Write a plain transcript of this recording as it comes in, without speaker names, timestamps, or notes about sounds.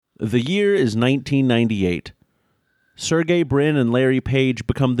The year is 1998. Sergey Brin and Larry Page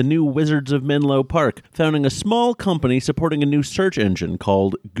become the new Wizards of Menlo Park, founding a small company supporting a new search engine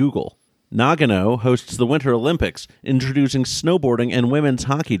called Google. Nagano hosts the Winter Olympics, introducing snowboarding and women's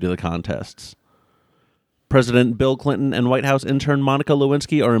hockey to the contests. President Bill Clinton and White House intern Monica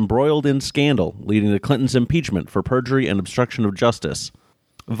Lewinsky are embroiled in scandal, leading to Clinton's impeachment for perjury and obstruction of justice.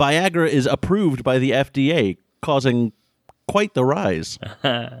 Viagra is approved by the FDA, causing quite the rise.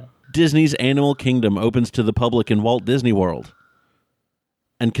 Disney's Animal Kingdom opens to the public in Walt Disney World.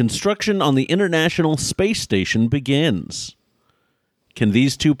 And construction on the International Space Station begins. Can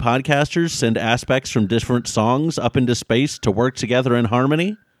these two podcasters send aspects from different songs up into space to work together in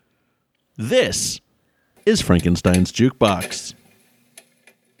harmony? This is Frankenstein's Jukebox.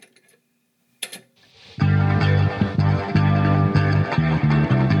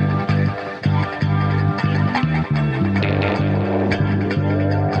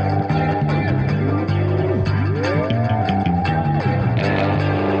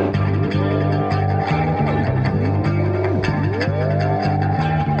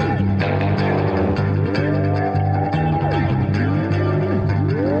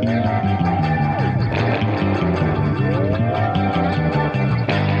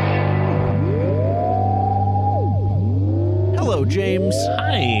 James.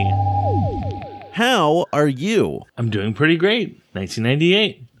 Hi. How are you? I'm doing pretty great.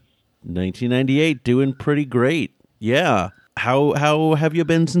 1998. 1998, doing pretty great. Yeah. How have you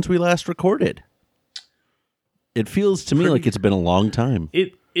been since we last recorded? It feels to me like it's been a long time.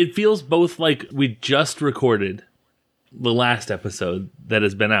 It feels both like we just recorded the last episode that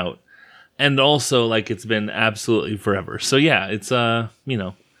has been out, and also like it's been absolutely forever. So yeah, it's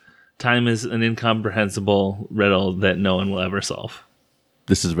time is an incomprehensible riddle that no one will ever solve.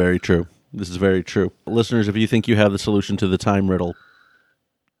 This is very true. This is very true. Listeners, if you think you have the solution to the time riddle,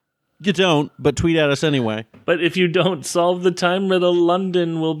 you don't, but tweet at us anyway. But if you don't solve the time riddle,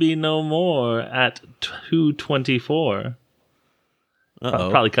 London will be no more at 2:24.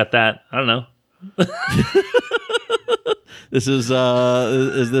 I'll probably cut that. I don't know. This is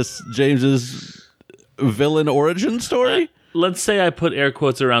this James's villain origin story? Let's say I put air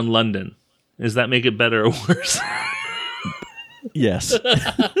quotes around London. Does that make it better or worse? Yes.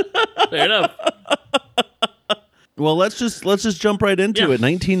 Fair enough. Well, let's just jump right into it.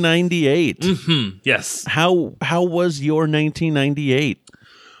 1998. Mm-hmm. Yes. How was your 1998?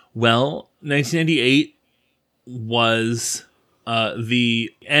 Well, 1998 was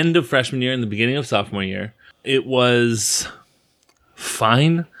the end of freshman year and the beginning of sophomore year. It was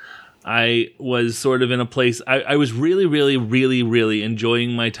fine. I was sort of in a place, I was really, really, really, really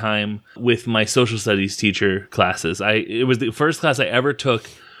enjoying my time with my social studies teacher classes. It was the first class I ever took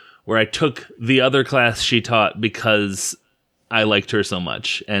where I took the other class she taught because I liked her so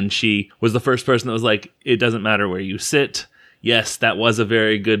much. And she was the first person that was like, it doesn't matter where you sit. Yes, that was a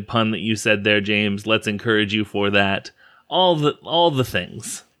very good pun that you said there, James. Let's encourage you for that. All the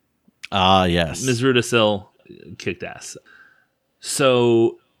things. Ah, yes. Ms. Rudisil kicked ass.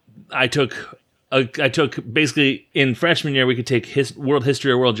 So I took basically in freshman year we could take world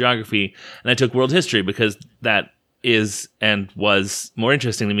history or world geography, and I took world history because that is and was more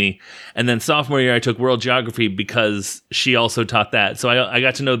interesting to me. And then sophomore year I took world geography because she also taught that. So I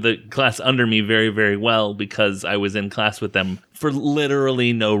got to know the class under me very, very well because I was in class with them for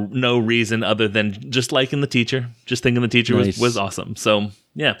literally no reason other than just liking the teacher, just thinking the teacher was awesome. So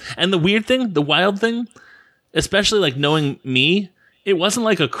yeah. And the wild thing, especially like knowing me, it wasn't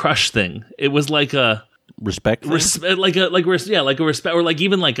like a crush thing. It was like a respect thing? like a respect, or like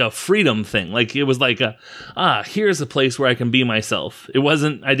even like a freedom thing. Like it was like here's a place where I can be myself.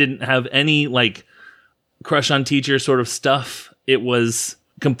 I didn't have any like crush on teacher sort of stuff. It was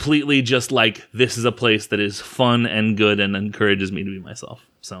completely just like, this is a place that is fun and good and encourages me to be myself.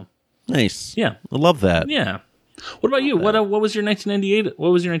 So nice. Yeah. I love that. Yeah. What about you? What was your 1998? What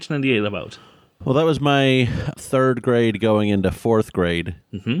was your 1998 about? Well, that was my third grade going into fourth grade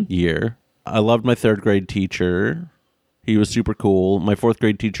year. I loved my third grade teacher. He was super cool. My fourth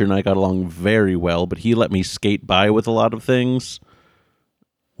grade teacher and I got along very well, but he let me skate by with a lot of things.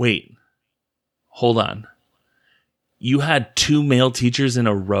 Wait, hold on. You had 2 male teachers in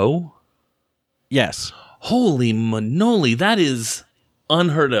a row? Yes. Holy manoli, that is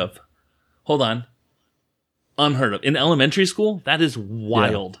unheard of. Hold on. Unheard of. In elementary school? That is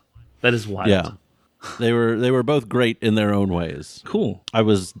wild. Yeah. That is wild. Yeah. They were both great in their own ways. Cool. I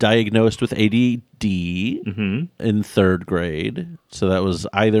was diagnosed with ADD in third grade, so that was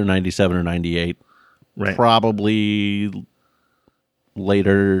either 97 or 98. Right. Probably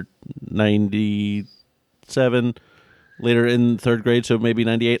later 97. later in third grade, so maybe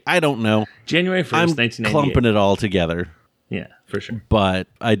 98. I don't know. January 1st, I'm 1998. clumping it all together. Yeah, for sure. But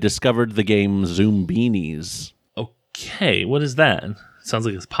I discovered the game Zoombinis. Okay, what is that? Sounds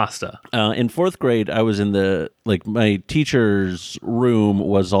like it's pasta. In fourth grade, I was in my teacher's room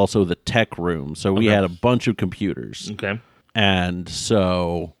was also the tech room. So we had a bunch of computers. Okay. And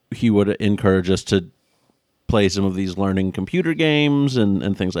so he would encourage us to play some of these learning computer games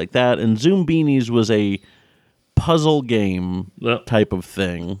and things like that. And Zoombinis was a puzzle game type of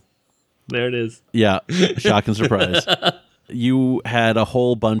thing. There it is. Yeah, shock and surprise. You had a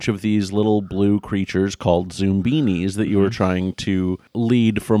whole bunch of these little blue creatures called Zoombinis that you were trying to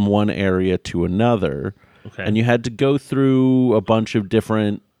lead from one area to another. Okay. And you had to go through a bunch of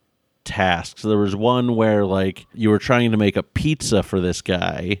different tasks. There was one where, like, you were trying to make a pizza for this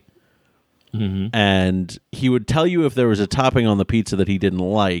guy, and he would tell you if there was a topping on the pizza that he didn't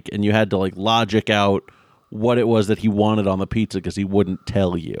like, and you had to, like, logic out what it was that he wanted on the pizza because he wouldn't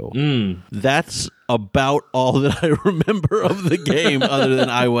tell you. That's about all that I remember of the game, other than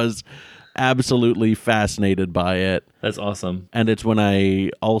I was absolutely fascinated by it. That's awesome. And it's when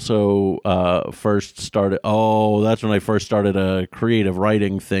I also first started... Oh, that's when I first started a creative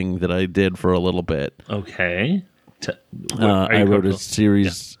writing thing that I did for a little bit. Okay. I wrote a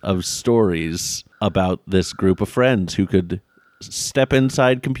series of stories about this group of friends who could step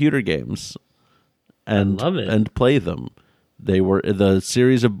inside computer games and I love it. and play them. They were the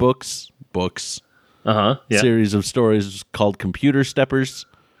series of books, Yeah. series of stories called Computer Steppers.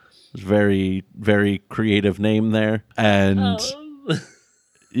 It's very, very creative name there. And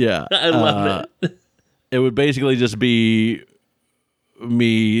yeah, I love it. It would basically just be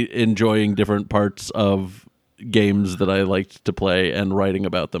me enjoying different parts of games that I liked to play and writing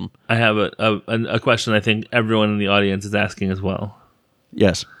about them. I have a question I think everyone in the audience is asking as well.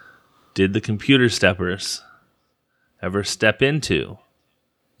 Yes. Did the Computer Steppers ever step into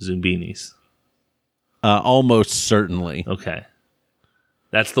Zoombinis? Almost certainly. Okay.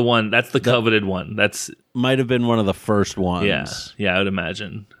 That's the one. That's the coveted one. That's might have been one of the first ones. Yeah, I would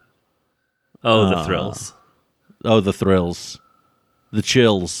imagine. Oh, the thrills. Oh, the thrills. The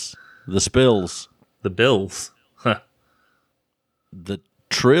chills. The spills. The bills. Huh. The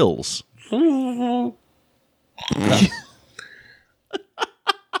trills.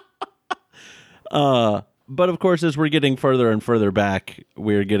 But of course, as we're getting further and further back,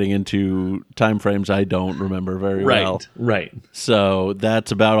 we're getting into time frames I don't remember very well. Right. So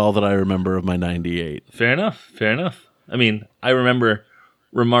that's about all that I remember of my 98. Fair enough. I mean, I remember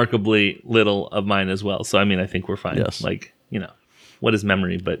remarkably little of mine as well. So, I mean, I think we're fine. Yes. Like, what is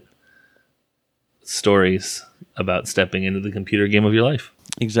memory but stories about stepping into the computer game of your life?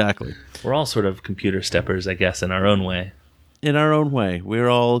 Exactly. We're all sort of computer steppers, I guess, in our own way. In our own way. We're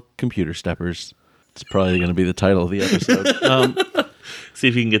all computer steppers. It's probably going to be the title of the episode. See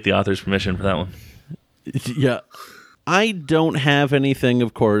if you can get the author's permission for that one. Yeah. I don't have anything,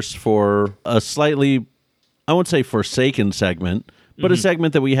 of course, for a slightly, I won't say forsaken segment, but a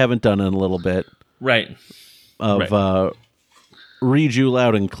segment that we haven't done in a little bit. Right. Of Read You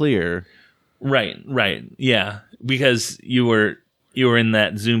Loud and Clear. Right. Yeah. Because you were in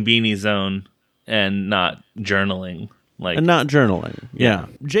that Zoombini zone and not journaling. And not journaling. Yeah.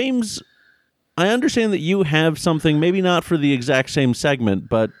 James, I understand that you have something, maybe not for the exact same segment,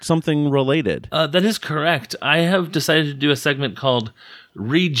 but something related. That is correct. I have decided to do a segment called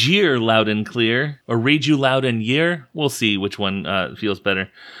Read Year Loud and Clear, or Read You Loud and Year. We'll see which one feels better.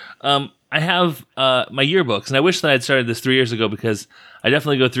 I have my yearbooks, and I wish that I'd started this 3 years ago because I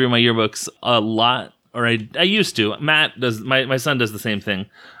definitely go through my yearbooks a lot, or I used to. Matt does, my son does the same thing,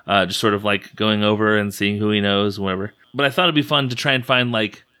 just sort of like going over and seeing who he knows, whatever. But I thought it'd be fun to try and find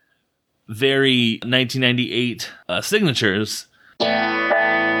like very 1998 signatures. I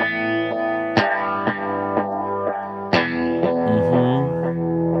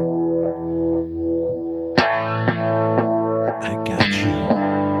got you.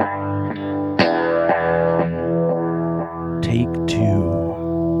 Take two.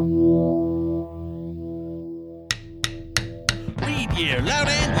 Read Year Loud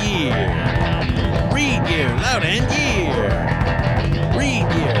and Year. Read Year Loud and Year. Read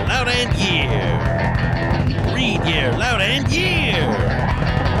Year Loud and Year. Read Year Loud and Year.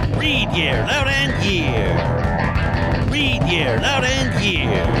 Read Year Loud and Year. Read Year Loud and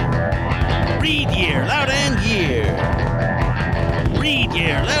Year. Read Year Loud and Year. Read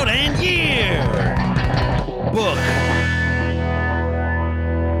Year Loud and Year. Book.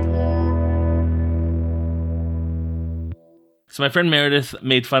 So my friend Meredith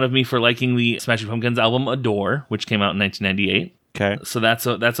made fun of me for liking the Smashing Pumpkins album Adore, which came out in 1998. Okay. So that's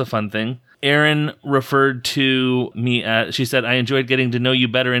a fun thing. Erin referred to me as, she said, I enjoyed getting to know you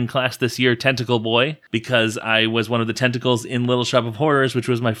better in class this year, Tentacle Boy, because I was one of the tentacles in Little Shop of Horrors, which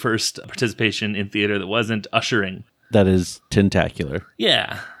was my first participation in theater that wasn't ushering. That is tentacular.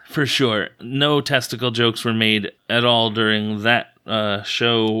 Yeah, for sure. No testicle jokes were made at all during that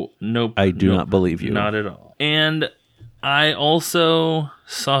show. Nope. I do not believe you. Not at all. And I also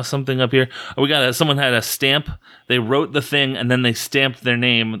saw something up here. Someone had a stamp. They wrote the thing and then they stamped their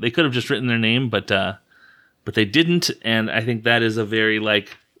name. They could have just written their name, but they didn't. And I think that is a very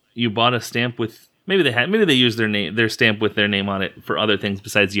you bought a stamp with maybe they used their stamp with their name on it for other things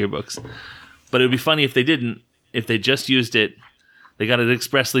besides yearbooks. But it would be funny if they didn't. If they just used it, they got it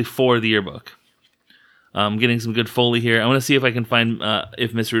expressly for the yearbook. I'm getting some good Foley here. I want to see if I can find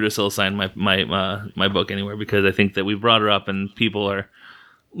if Miss Rudisill signed my book anywhere, because I think that we brought her up and people are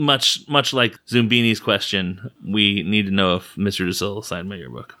much like Zumbini's question. We need to know if Miss Rudisill signed my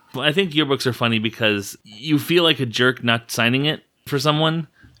yearbook. Well, I think yearbooks are funny because you feel like a jerk not signing it for someone,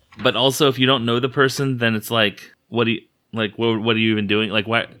 but also if you don't know the person, then it's like, what are you even doing? Like,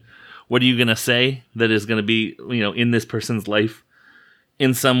 what are you gonna say that is gonna be in this person's life?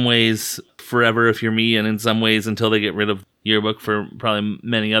 In some ways forever if you're me, and in some ways until they get rid of yearbook for probably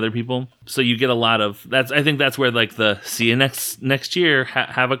many other people. So you get a lot of that's. I think that's where the see you next year,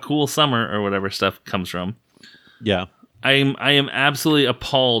 have a cool summer or whatever stuff comes from. Yeah, I am absolutely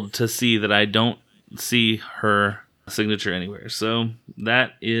appalled to see that I don't see her signature anywhere. So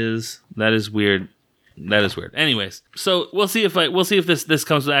that is weird. That is weird. Anyways, so we'll see if this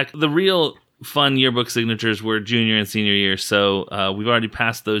comes back. The real fun yearbook signatures were junior and senior year, so we've already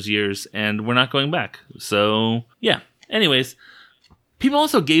passed those years and we're not going back. So yeah. Anyways, people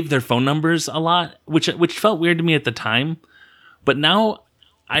also gave their phone numbers a lot, which felt weird to me at the time, but now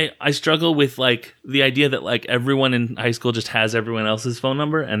I struggle with the idea that everyone in high school just has everyone else's phone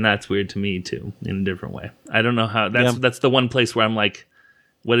number, and that's weird to me too in a different way. I don't know how that's the one place where I'm like,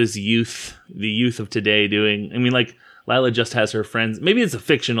 what is the youth of today doing? I mean, Lila just has her friends. Maybe it's a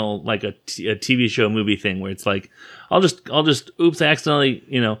fictional, a TV show movie thing where it's like, I'll just, oops, I accidentally,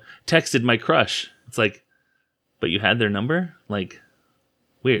 texted my crush. It's like, but you had their number?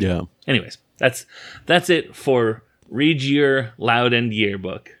 Weird. Yeah. Anyways, that's it for Read Year Loud and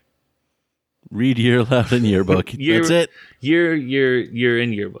Yearbook. Read Year Loud and Yearbook. That's it. Year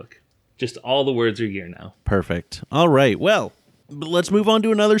and Yearbook. Just all the words are year now. Perfect. All right. Well, let's move on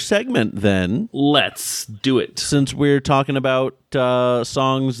to another segment then. Let's do it. Since we're talking about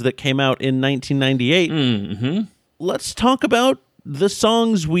songs that came out in 1998, let's talk about the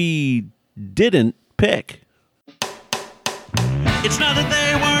songs we didn't pick. It's not that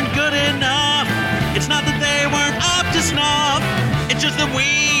they weren't good enough. It's not that they weren't up to snuff. It's just that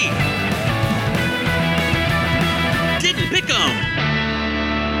we didn't pick them.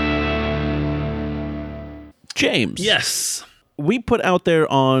 James. Yes. We put out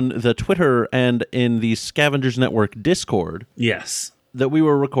there on the Twitter and in the Scavengers Network Discord Yes. that we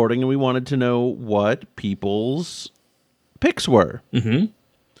were recording, and we wanted to know what people's picks were. Mm-hmm.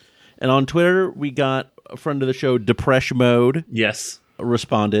 And on Twitter, we got a friend of the show, Depression Mode, Yes.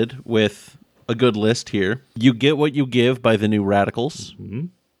 responded with a good list here. You Get What You Give by the New Radicals. Mm-hmm.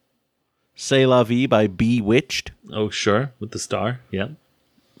 C'est La Vie by Bewitched. Oh, sure. With the star. Yeah.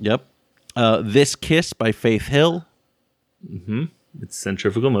 Yep. This Kiss by Faith Hill. Mm-hmm. It's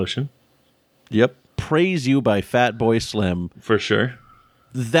Centrifugal Motion. Yep. Praise You by Fatboy Slim. For sure.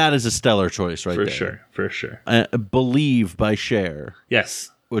 That is a stellar choice right there. For sure. Believe by Cher. Yes.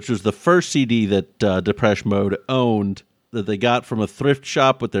 Which was the first CD that Depeche Mode owned that they got from a thrift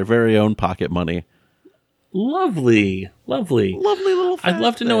shop with their very own pocket money. Lovely. Lovely little fact I'd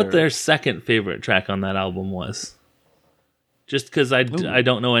love to know there. what their second favorite track on that album was. Just because I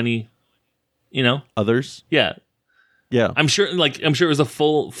don't know any, Others? Yeah. Yeah. I'm sure it was a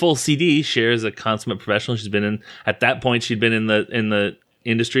full CD. Cher is a consummate professional. She's been in, at that point, she'd been in the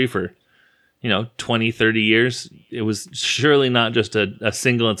industry for 20, 30 years. It was surely not just a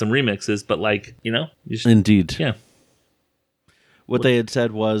single and some remixes, but Indeed. Yeah. What they had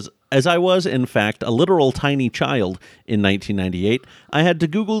said was, as I was, in fact, a literal tiny child in 1998, I had to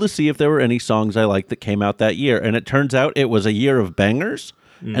Google to see if there were any songs I liked that came out that year. And it turns out it was a year of bangers.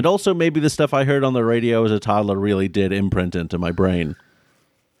 And also maybe the stuff I heard on the radio as a toddler really did imprint into my brain.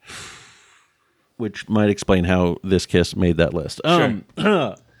 Which might explain how This Kiss made that list.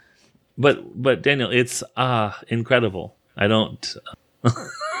 Sure. But Daniel, it's incredible. I don't.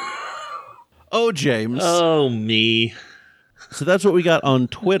 Oh, James. Oh, me. So that's what we got on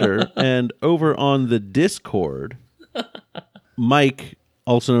Twitter. And over on the Discord, Mike,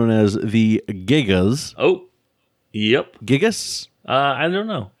 also known as the Gigas, Yep. Gigas? I don't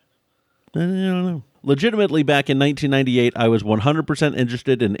know. I don't know. Legitimately, back in 1998, I was 100%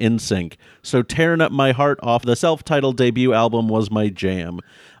 interested in NSYNC, so Tearing Up My Heart off the self-titled debut album was my jam.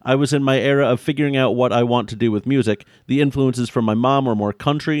 I was in my era of figuring out what I want to do with music. The influences from my mom were more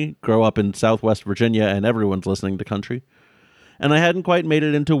country, grow up in Southwest Virginia and everyone's listening to country. And I hadn't quite made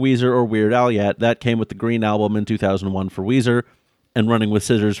it into Weezer or Weird Al yet. That came with the Green Album in 2001 for Weezer, and Running with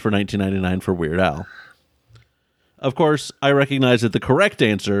Scissors for 1999 for Weird Al. Of course, I recognize that the correct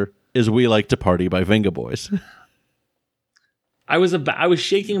answer is We Like to Party by Venga Boys. I was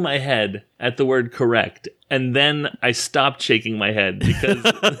shaking my head at the word correct, and then I stopped shaking my head because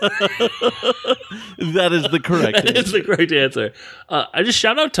That is the correct answer. it's the correct answer. I just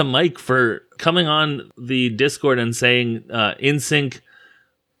shout out to Mike for coming on the Discord and saying NSYNC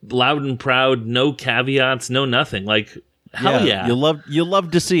loud and proud, no caveats, no nothing. Like, hell yeah. You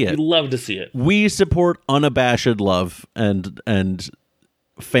love to see it. You'd love to see it. We support unabashed love and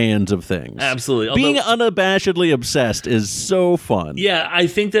fans of things. Absolutely. Being unabashedly obsessed is so fun. Yeah, I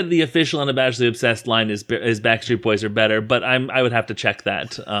think that the official Unabashedly Obsessed line is Backstreet Boys are better, but I would have to check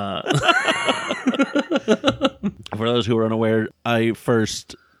that. For those who are unaware, I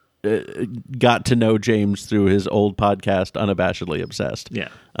first got to know James through his old podcast, Unabashedly Obsessed. Yeah.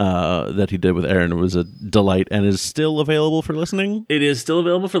 That he did with Aaron. It was a delight and is still available for listening. It is still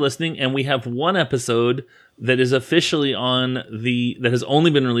available for listening, and we have one episode that is officially that has only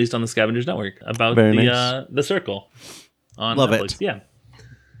been released on the Scavengers Network about the Circle on Love Netflix. it. Yeah.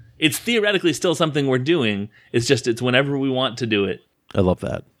 It's theoretically still something we're doing. It's whenever we want to do it. I love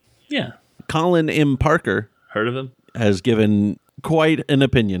that. Yeah. Colin M. Parker Heard of him? has given quite an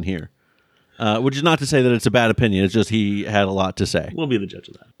opinion here. Which is not to say that it's a bad opinion. It's just he had a lot to say. We'll be the judge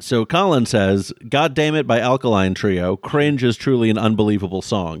of that. So Colin says, God Damn It by Alkaline Trio. Cringe is truly an unbelievable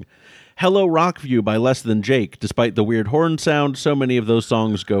song. Hello Rockview by Less Than Jake. Despite the weird horn sound, so many of those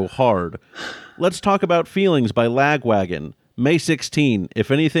songs go hard. Let's Talk About Feelings by Lagwagon. May 16.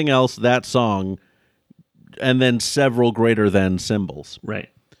 If anything else, that song. And then several greater than symbols. Right.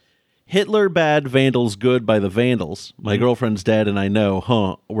 Hitler Bad, Vandals Good by the Vandals. My Girlfriend's Dead and I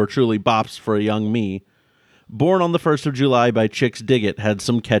Know, were truly bops for a young me. Born on the 1st of July by Chicks Dig It had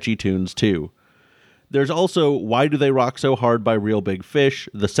some catchy tunes too. There's also Why Do They Rock So Hard by Real Big Fish.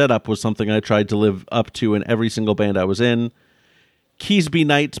 The setup was something I tried to live up to in every single band I was in. Keysby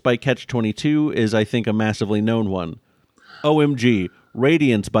Nights by Catch-22 is, I think, a massively known one. OMG,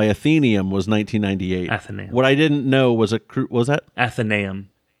 Radiance by Athenaeum was 1998. Athenaeum. What I didn't know was was that? Athenaeum.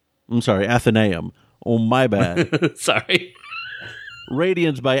 I'm sorry, Athenaeum. Oh, my bad. Sorry.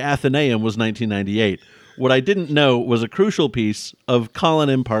 Radiance by Athenaeum was 1998. What I didn't know was a crucial piece of Colin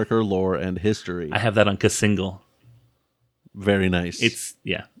M. Parker lore and history. I have that on Kasingle. Very nice.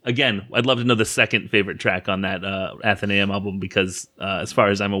 Again, I'd love to know the second favorite track on that Athenaeum album because, as far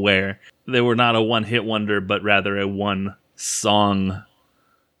as I'm aware, they were not a one-hit wonder, but rather a one-song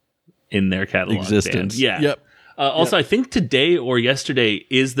in their catalog. Existence. Band. Yeah. Yep. Also, I think today or yesterday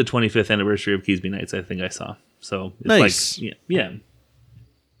is the 25th anniversary of Keysby Nights. I think I saw. So it's nice. Yeah.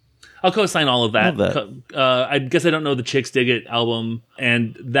 I'll co-sign all of that. Love that. I guess I don't know the Chicks Dig It album,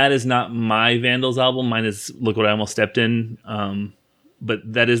 and that is not my Vandals album. Mine is Look What I Almost Stepped In.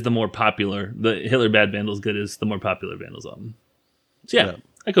 But that is the more popular. The Hitler Bad Vandals Good is the more popular Vandals album. So yeah.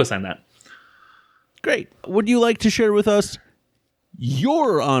 I co-sign that. Great. Would you like to share with us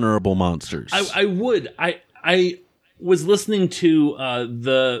your honorable monsters? I would. I was listening to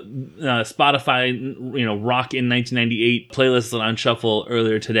the Spotify, Rock in 1998 playlist on Shuffle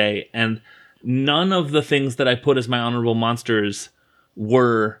earlier today, and none of the things that I put as my honorable monsters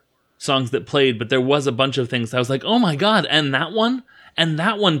were songs that played, but there was a bunch of things I was like, oh my god, and that one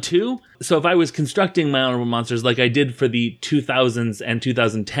too. So if I was constructing my honorable monsters like I did for the 2000s and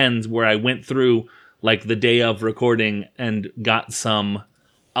 2010s, where I went through like the day of recording and got some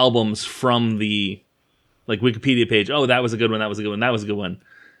albums from the Wikipedia page, oh, that was a good one, that was a good one, that was a good one,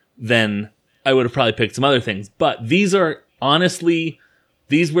 then I would have probably picked some other things. But these were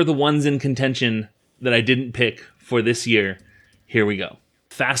the ones in contention that I didn't pick for this year. Here we go.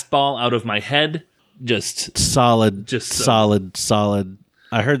 Fastball, Out of My Head, just solid.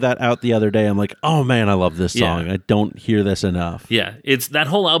 I heard that out the other day. I'm like, oh man, I love this song. Yeah. I don't hear this enough. Yeah, it's that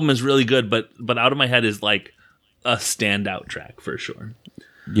whole album is really good, but Out of My Head is like a standout track for sure.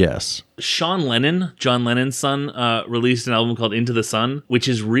 Yes. Sean Lennon, John Lennon's son, released an album called Into the Sun, which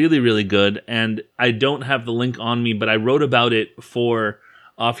is really, really good. And I don't have the link on me, but I wrote about it for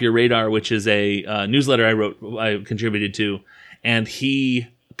Off Your Radar, which is a newsletter I contributed to. And he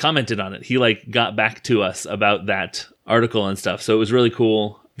commented on it. He got back to us about that article and stuff. So it was really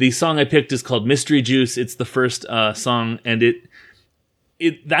cool. The song I picked is called Mystery Juice. It's the first song, and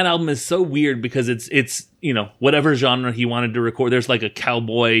that album is so weird because it's whatever genre he wanted to record. There's like a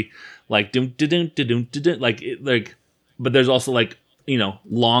cowboy like dum dum dum dum dum like, but there's also like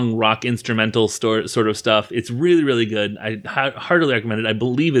long rock instrumental sort of stuff. It's really, really good. I heartily recommend it. I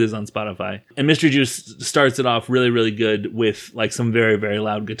believe it is on Spotify. And Mystery Juice starts it off really, really good with like some very, very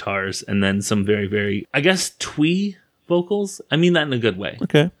loud guitars and then some very, very, I guess, twee vocals. I mean that in a good way.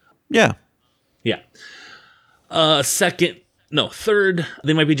 Okay. Yeah. Yeah. Third,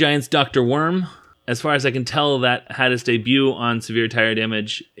 They Might Be Giants' Dr. Worm. As far as I can tell, that had its debut on Severe Tire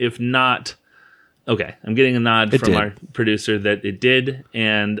Damage. If not, okay, I'm getting a nod from our producer that it did,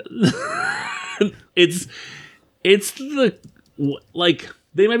 and it's the like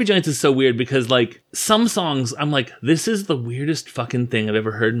They Might Be Giants is so weird because like some songs I'm like, this is the weirdest fucking thing I've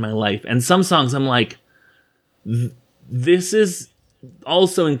ever heard in my life, and some songs I'm like, this is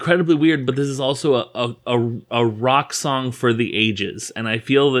also incredibly weird, but this is also a rock song for the ages, and I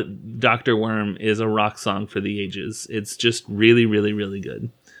feel that Dr. Worm is a rock song for the ages. It's just really, really, really good.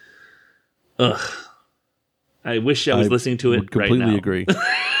 Ugh. I wish I was listening to it right now. Completely agree.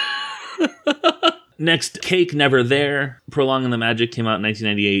 Next, Cake, Never There. Prolonging the Magic came out in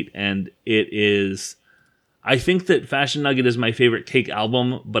 1998, and it is... I think that Fashion Nugget is my favorite Cake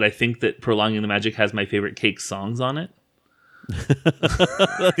album, but I think that Prolonging the Magic has my favorite Cake songs on it.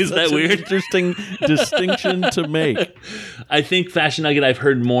 Is that weird? Interesting distinction to make. I think Fashion Nugget I've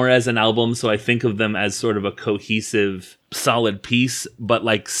heard more as an album, so I think of them as sort of a cohesive, solid piece. But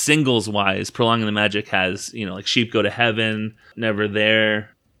like singles wise, Prolonging the Magic has, like Sheep Go to Heaven, Never There,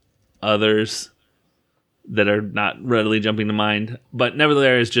 others that are not readily jumping to mind. But Never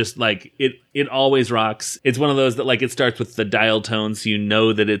There is just like, it always rocks. It's one of those that like it starts with the dial tone, so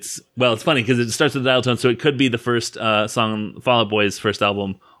that it's funny because it starts with the dial tone, so it could be the first song on Fall Out Boy's first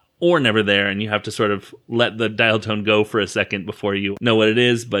album or Never There, and you have to sort of let the dial tone go for a second before you know what it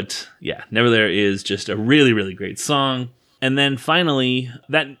is. But yeah, Never There is just a really, really great song. And then finally,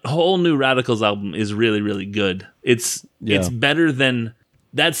 that whole New Radicals album is really, really good. It's better than...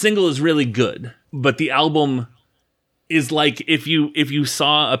 That single is really good, but the album is like if you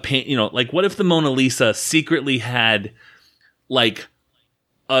saw a paint, like what if the Mona Lisa secretly had like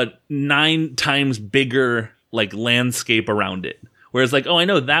a 9 times bigger like landscape around it, whereas like, oh, I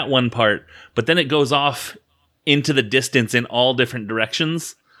know that one part, but then it goes off into the distance in all different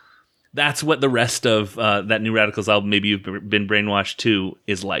directions. That's what the rest of that New Radicals album, Maybe You've Been Brainwashed Too,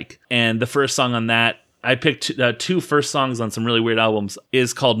 is like. And the first song on that, I picked 2 first songs on some really weird albums,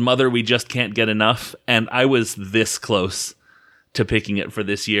 is called Mother, We Just Can't Get Enough, and I was this close to picking it for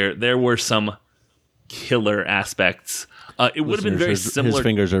this year. There were some killer aspects. It would have been very similar. His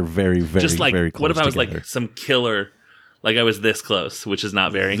fingers are very, very, just like, very close what if I was together. like some killer, like I was this close, which is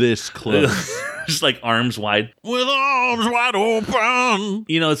not very. This close. Just like arms wide. With arms wide open.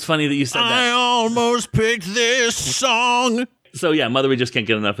 It's funny that you said that. I almost picked this song. So yeah, Mother, We Just Can't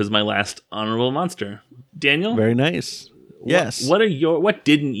Get Enough is my last honorable monster. Daniel? Very nice. Yes. What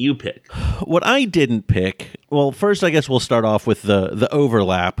didn't you pick? What I didn't pick, well, first I guess we'll start off with the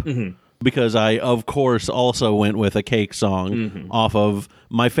overlap, because I, of course, also went with a Cake song off of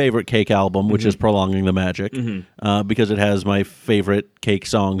my favorite Cake album, which is Prolonging the Magic, because it has my favorite Cake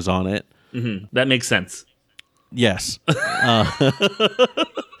songs on it. That makes sense. Yes.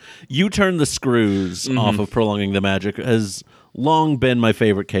 You Turn the Screws off of Prolonging the Magic has long been my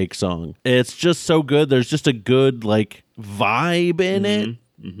favorite Cake song. It's just so good. There's just a good like vibe in it.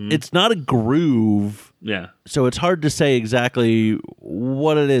 It's not a groove. Yeah. So it's hard to say exactly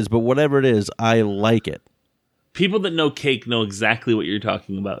what it is, but whatever it is, I like it. People that know Cake know exactly what you're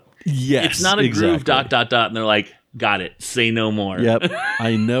talking about. Yes. It's not a groove ... and they're like, got it. Say no more. Yep.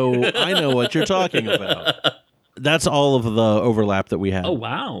 I know what you're talking about. That's all of the overlap that we have. Oh,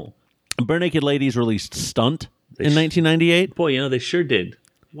 wow. Bare Naked Ladies released Stunt in 1998. Boy, they sure did.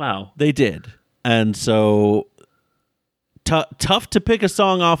 Wow. They did. And so tough to pick a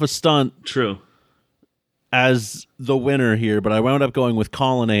song off a Stunt. True. As the winner here, but I wound up going with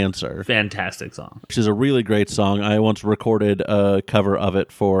Call and Answer. Fantastic song. Which is a really great song. I once recorded a cover of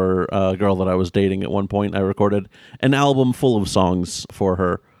it for a girl that I was dating at one point. I recorded an album full of songs for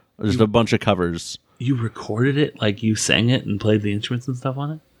her. Just a bunch of covers. You recorded it? Like you sang it and played the instruments and stuff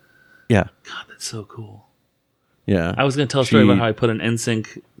on it? Yeah. God, that's so cool. Yeah. I was going to tell a story about how I put an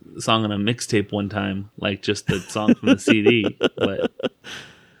NSYNC song on a mixtape one time, like just the song from the CD. But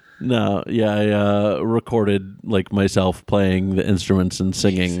no, yeah, I recorded like myself playing the instruments and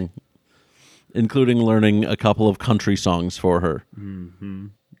singing, including learning a couple of country songs for her. Do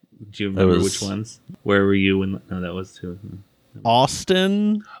you remember which ones? Where were you when? No, that was too.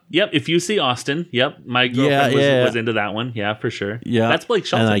 Austin. Yep. If you see Austin, yep. My girlfriend was into that one. Yeah, for sure. Yeah. That's Blake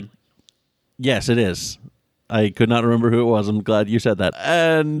Shelton. Yes, it is. I could not remember who it was. I'm glad you said that.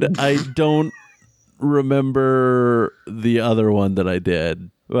 And I don't remember the other one that I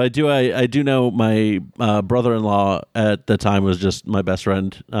did. I do know my brother-in-law at the time was just my best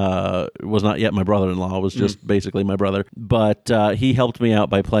friend. Was not yet my brother-in-law. Was just basically my brother. But he helped me out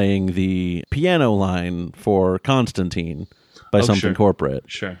by playing the piano line for Constantine by Something Corporate.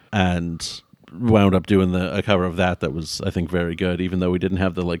 Sure. And wound up doing a cover of that was, I think, very good, even though we didn't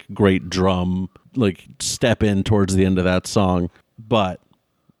have the like great drum like step in towards the end of that song. But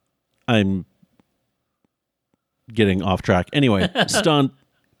I'm getting off track. Anyway, Stunt,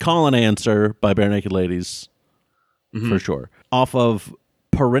 Call and Answer by Bare Naked Ladies, for sure. Off of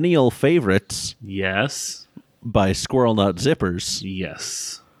Perennial Favorites, yes, by Squirrel Nut Zippers,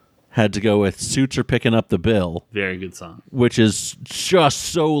 yes. Had to go with Suits Are Picking Up the Bill. Very good song. Which is just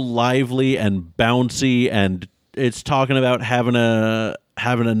so lively and bouncy, and it's talking about having a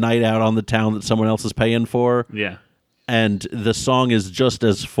night out on the town that someone else is paying for. Yeah. And the song is just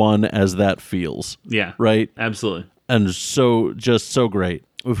as fun as that feels. Yeah. Right? Absolutely. And just so great.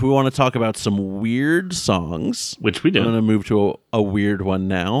 If we want to talk about some weird songs, which we do, I'm going to move to a weird one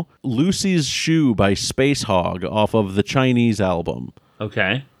now. Lucy's Shoe by Space Hog off of the Chinese album.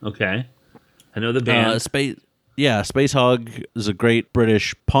 Okay. I know the band. Space Hog is a great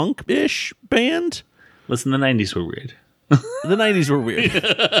British punk-ish band. Listen, the 90s were weird. The 90s were weird.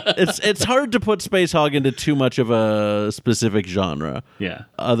 It's hard to put Space Hog into too much of a specific genre. Yeah.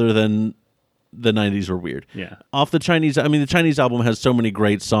 Other than the 90s were weird. Yeah. Off the Chinese, the Chinese album has so many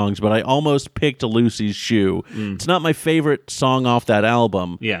great songs, but I almost picked Lucy's Shoe. It's not my favorite song off that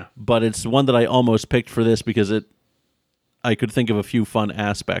album. Yeah. But it's one that I almost picked for this because I could think of a few fun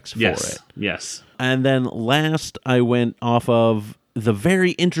aspects for it. Yes. And then last, I went off of the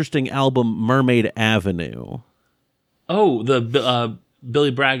very interesting album Mermaid Avenue. Oh, the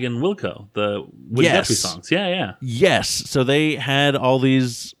Billy Bragg and Wilco, the Woody Guthrie songs. Yeah. Yes. So they had all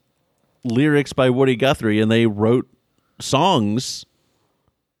these lyrics by Woody Guthrie, and they wrote songs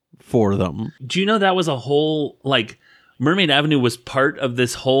for them. Do you know that was a whole, like, Mermaid Avenue was part of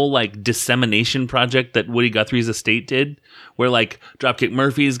this whole, like, dissemination project that Woody Guthrie's estate did, where, like, Dropkick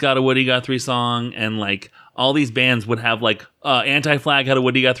Murphys got a Woody Guthrie song, and, like, all these bands would have, like, Anti-Flag had a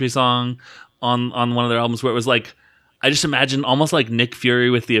Woody Guthrie song on one of their albums, where it was, like, I just imagine almost like Nick Fury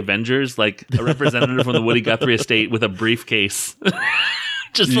with the Avengers, like a representative from the Woody Guthrie estate with a briefcase.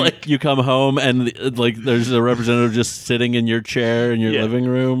 You come home and like there's a representative just sitting in your chair in your living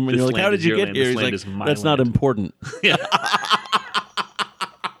room, and you're like, "How did you get here?" He's like, "That's not important." Yeah.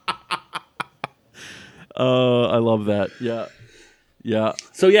 I love that. Yeah.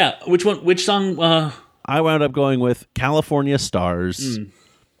 So yeah, which song? I wound up going with California Stars.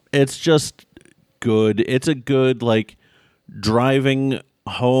 It's just good. It's a good, like, driving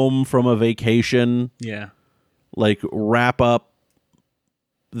home from a vacation. Yeah. Like, wrap up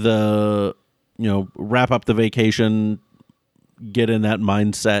the vacation, get in that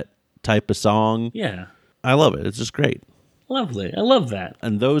mindset type of song. Yeah. I love it. It's just great. Lovely. I love that.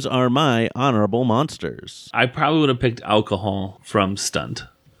 And those are my honorable monsters. I probably would have picked Alcohol from Stunt.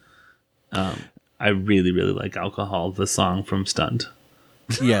 I really, really like Alcohol, the song from Stunt.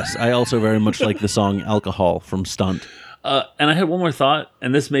 Yes, I also very much like the song Alcohol from Stunt. And I had one more thought,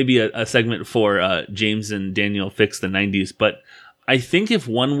 and this may be a segment for James and Daniel Fix the 90s, but I think if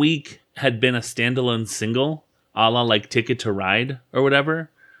 1 week had been a standalone single, a la like Ticket to Ride or whatever,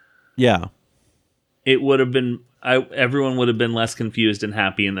 yeah, it would have been, everyone would have been less confused and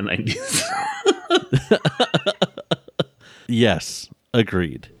happy in the 90s. Yes,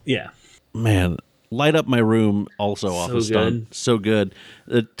 agreed. Yeah. Man, Light Up My Room also off of Stunt. So good.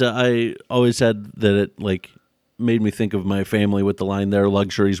 I always said that it like made me think of my family with the line, "There are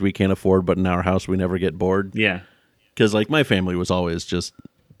luxuries we can't afford, but in our house we never get bored." Yeah. Because like my family was always just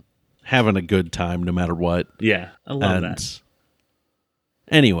having a good time no matter what. Yeah. I love that.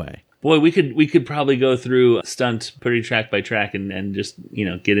 Anyway. Boy, we could probably go through Stunt pretty track by track and just,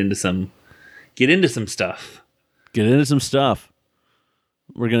 get into some stuff. Get into some stuff.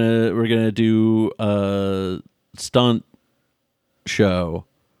 We're gonna do a Stunt show.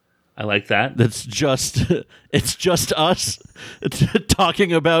 I like that. It's just us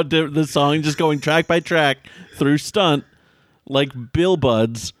talking about the song, just going track by track through Stunt, like Bill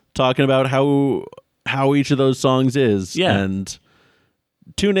Buds talking about how each of those songs is. Yeah. And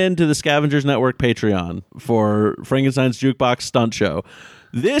tune in to the Scavengers Network Patreon for Frankenstein's Jukebox Stunt Show.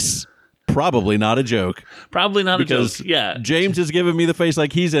 This probably not a joke. Probably not Because a joke. Yeah. James is giving me the face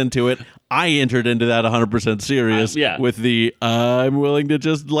like he's into it. I entered into that 100% serious Yeah. with the I'm willing to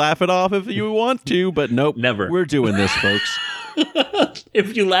just laugh it off if you want to, but nope. Never. We're doing this, folks.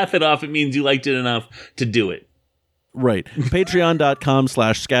 If you laugh it off, it means you liked it enough to do it. Right.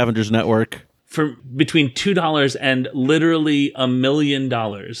 Patreon.com/Scavengers Network. For between $2 and literally $1 million.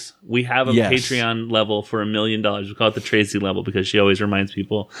 We have a Yes. Patreon level for $1 million. We call it the Tracy level because she always reminds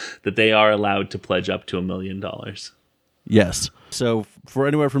people that they are allowed to pledge up to $1 million. Yes. So for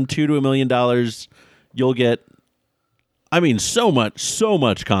anywhere from $2 to $1 million, you'll get, I mean, so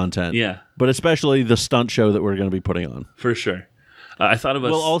much content. Yeah. But especially the stunt show that we're going to be putting on. For sure. I thought of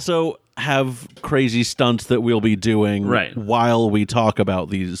us. We'll also have crazy stunts that we'll be doing Right. while we talk about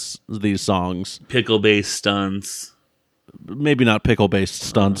these songs. pickle-based stunts. Maybe not pickle-based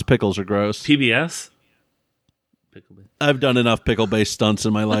stunts. Pickles are gross. PBS? Pickle-based. I've done enough pickle-based stunts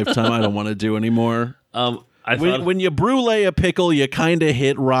in my lifetime. I don't want to do anymore. I thought, When you brulee a pickle, you kind of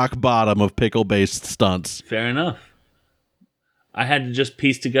hit rock bottom of pickle-based stunts. fair enough. I had to just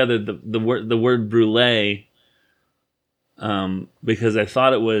piece together the word brulee because I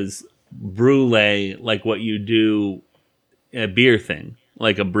thought it was brulee, like what you do in a beer thing,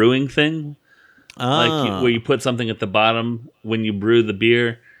 like a brewing thing, like where you put something at the bottom when you brew the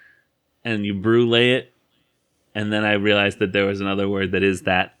beer and you brulee it. And then I realized that there was another word that is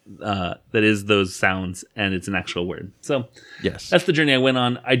that is those sounds, and it's an actual word. So Yes. that's the journey I went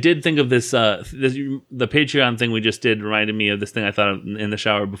on. I did think of this, the Patreon thing we just did reminded me of this thing I thought of in the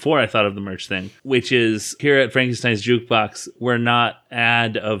shower before I thought of the merch thing, which is here at Frankenstein's Jukebox, we're not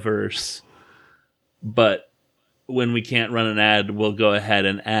ad averse, but when we can't run an ad, we'll go ahead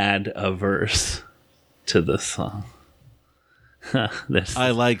and add a verse to the song.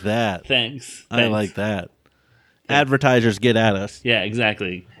 I like that. Thanks. I like that. Advertisers, get at us. Yeah,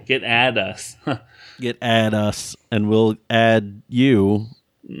 exactly. Get at us. Get at us, and we'll add you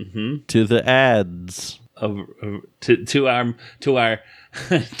to the ads. to our to our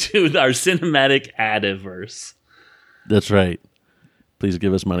cinematic adiverse. That's right. Please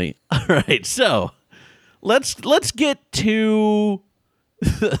give us money. All right, so let's get to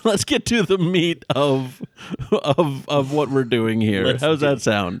let's get to the meat of what we're doing here. How's that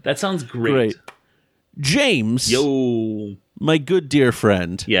sound? That sounds great. Great. James, Yo. my good dear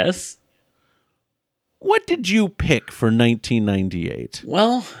friend, Yes. what did you pick for 1998?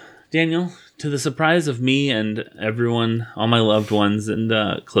 Well, Daniel, to the surprise of me and everyone, all my loved ones and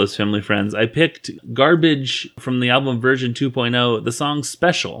close family friends, I picked Garbage from the album Version 2.0, the song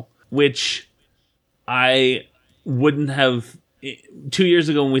Special, which I wouldn't have 2 years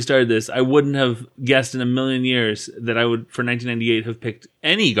ago when we started this, I wouldn't have guessed in a million years that I would, for 1998, have picked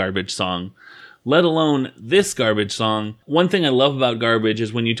any Garbage song, let alone this Garbage song. One thing I love about Garbage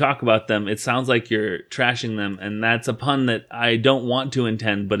is when you talk about them, it sounds like you're trashing them, and that's a pun that I don't want to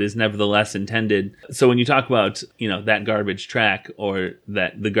intend, but is nevertheless intended. So when you talk about, that Garbage track or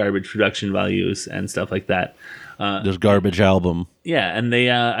the Garbage production values and stuff like that, This Garbage album. yeah, and they,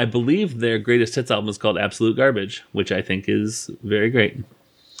 I believe their greatest hits album is called Absolute Garbage, which I think is very great.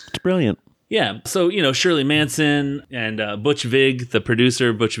 It's brilliant. Yeah, so, Shirley Manson and Butch Vig, the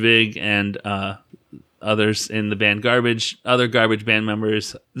producer, Butch Vig, and others in the band Garbage, other Garbage band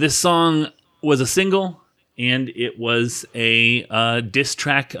members. This song was a single, and it was a diss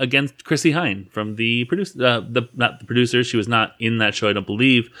track against Chrissy Hine from the producer, not the producer, she was not in that show, I don't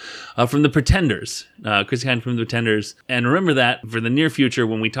believe, from the Pretenders, Chrissy Hine from the Pretenders. And remember that for the near future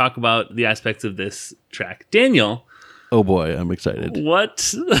when we talk about the aspects of this track. Daniel. Oh boy, I'm excited.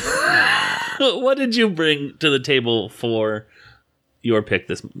 What did you bring to the table for your pick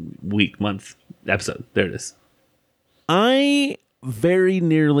this week, month, episode? There it is. I very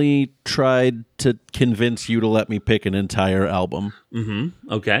nearly tried to convince you to let me pick an entire album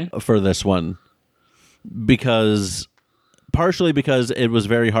Okay. for this one partially because it was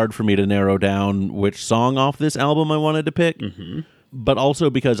very hard for me to narrow down which song off this album I wanted to pick. But also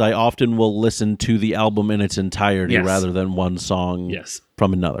because I often will listen to the album in its entirety Yes. rather than one song Yes.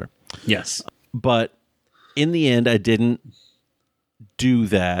 from another. Yes. But in the end, I didn't do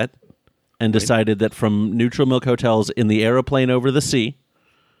that and decided that from Neutral Milk Hotel's In the Aeroplane Over the Sea,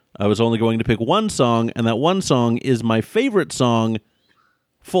 I was only going to pick one song, and that one song is my favorite song,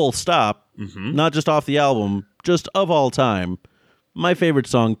 full stop, not just off the album, just of all time. My favorite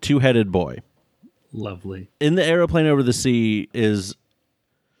song, Two-Headed Boy. Lovely. In the Aeroplane Over the Sea is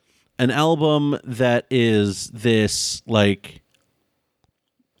an album that is this like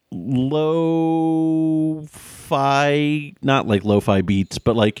lo-fi, not like lo-fi beats,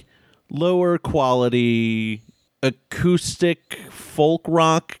 but like lower quality acoustic folk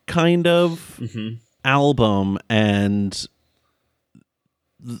rock kind of album, and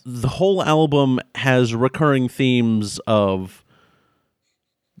the whole album has recurring themes of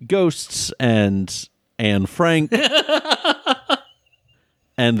ghosts and Anne Frank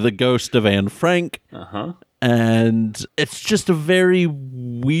and the ghost of Anne Frank. And it's just a very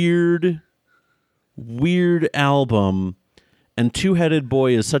weird album. And Two-Headed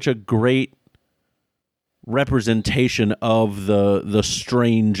Boy is such a great representation of the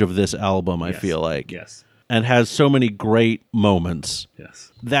strange of this album, I feel like. Yes. And has so many great moments.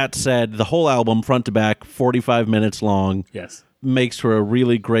 Yes. That said, the whole album, front to back, 45 minutes long. Yes. Makes for a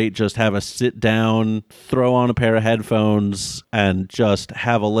really great, just have a sit down, throw on a pair of headphones, and just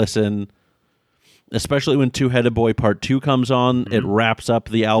have a listen. Especially when Two-Headed Boy Part 2 comes on, it wraps up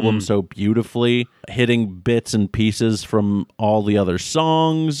the album so beautifully, hitting bits and pieces from all the other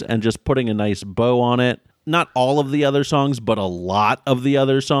songs and just putting a nice bow on it. Not all of the other songs, but a lot of the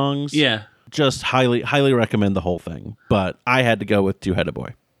other songs. Yeah. Just highly recommend the whole thing. But I had to go with Two-Headed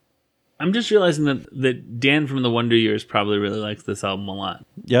Boy. I'm just realizing that Dan from the Wonder Years probably really likes this album a lot.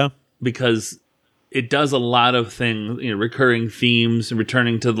 Yeah. Because it does a lot of things, recurring themes,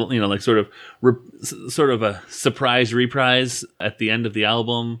 returning to the, like sort of a surprise reprise at the end of the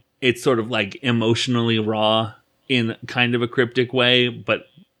album. It's sort of like emotionally raw in kind of a cryptic way, but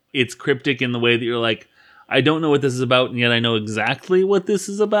it's cryptic in the way that you're like, I don't know what this is about, and yet I know exactly what this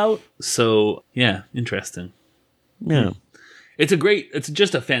is about. So, yeah, interesting. Yeah. It's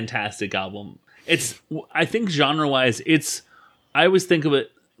just a fantastic album. I think genre-wise, I always think of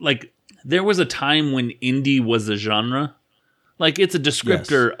it like there was a time when indie was a genre. Like, it's a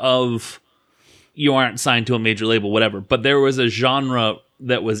descriptor of you aren't signed to a major label, whatever. But there was a genre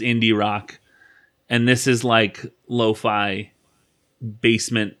that was indie rock, and this is like lo-fi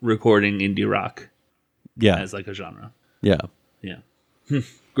basement recording indie rock. Yeah. As like a genre. Yeah. Yeah.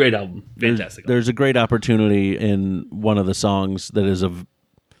 Great album. Fantastic. There's a great opportunity in one of the songs that is a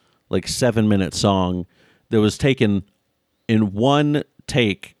 7-minute song that was taken in one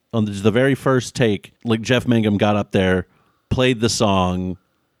take. On the very first take, like Jeff Mangum got up there, played the song,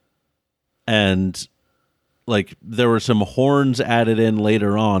 and like there were some horns added in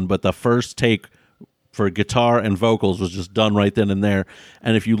later on, but the first take for guitar and vocals was just done right then and there.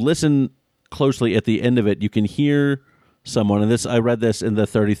 And if you listen closely at the end of it, you can hear someone, and I read this in the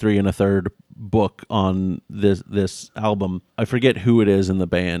 33 and a third book on this album. I forget who it is in the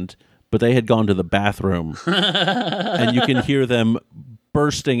band, but they had gone to the bathroom and you can hear them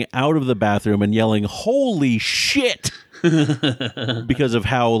bursting out of the bathroom and yelling, "Holy shit!" because of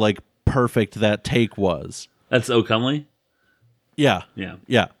how like perfect that take was. That's O Comely? Yeah. Yeah.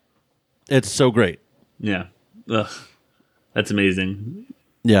 Yeah. It's so great. Yeah. Ugh. That's amazing.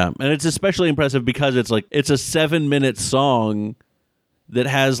 Yeah, and it's especially impressive because it's a 7-minute song that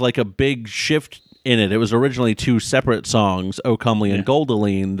has like a big shift in it. It was originally 2 separate songs, O Comely and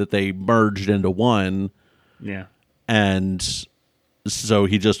Goldoline, that they merged into one. Yeah. And so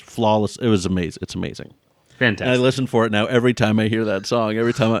he just flawless. It was amazing. It's amazing. Fantastic. And I listen for it now every time I hear that song.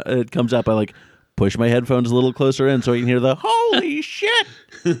 Every time it comes up, I like push my headphones a little closer in so I can hear the "holy shit"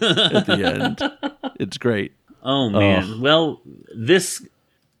 at the end. It's great. Oh man. Well,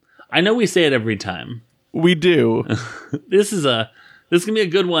 I know we say it every time. We do. This can be a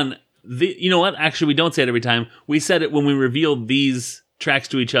good one. You know what? Actually, we don't say it every time. We said it when we revealed these tracks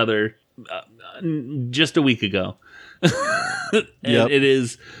to each other just a week ago. And it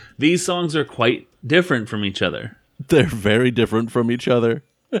is. These songs are quite different from each other. They're very different from each other.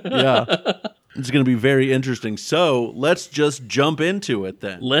 Yeah. It's going to be very interesting. So let's just jump into it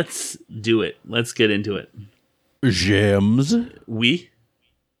then. Let's do it. Let's get into it. Gems.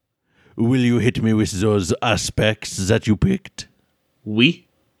 Will you hit me with those aspects that you picked?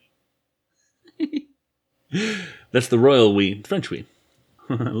 That's the royal we. French we.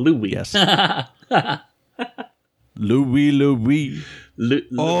 Louis. Yes. Louis. Louis.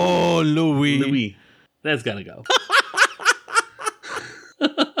 Louis. That's gotta go.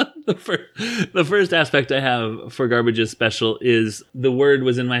 The first aspect I have for Garbage's special is the word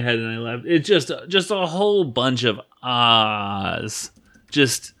was in my head and I left. It's just a whole bunch of ahs.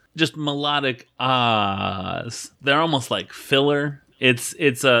 Just melodic ahs. They're almost like filler. It's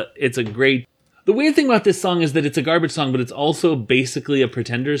a great. The weird thing about this song is that it's a Garbage song, but it's also basically a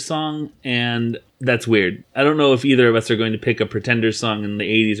Pretenders song, and that's weird. I don't know if either of us are going to pick a Pretenders song in the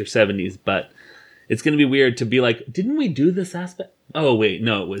 80s or 70s, but it's going to be weird to be like, didn't we do this aspect? Oh, wait,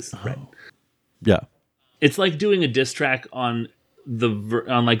 no, it was. Right. Yeah. It's like doing a diss track on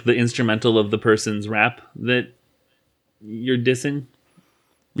the instrumental of the person's rap that you're dissing.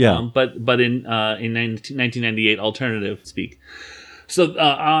 Yeah. But in 1998, alternative speak. So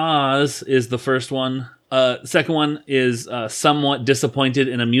Oz is the first one. Second one is somewhat disappointed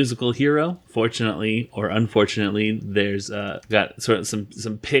in a musical hero. Fortunately or unfortunately, there's got sort of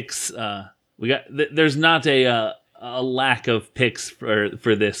some picks. There's not a lack of picks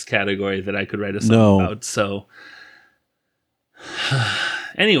for this category that I could write a song about. So,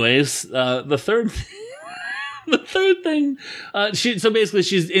 anyways, the third. The third thing, so basically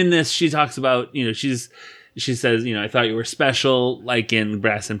she's in this, she talks about, she says, I thought you were special, like in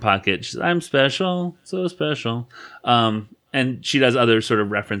Brass in Pocket. She says, I'm special, so special. And she does other sort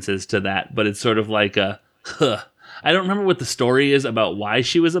of references to that, but it's sort of like I don't remember what the story is about why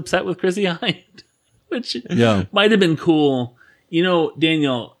she was upset with Chrissy Hynde, which might have been cool.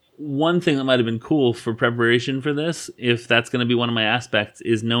 Daniel, one thing that might have been cool for preparation for this, if that's going to be one of my aspects,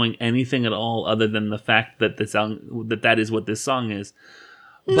 is knowing anything at all other than the fact that that is what this song is.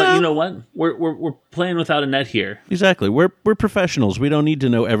 But you know what? We're playing without a net here. Exactly. We're professionals. We don't need to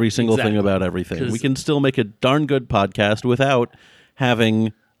know every single thing about everything. We can still make a darn good podcast without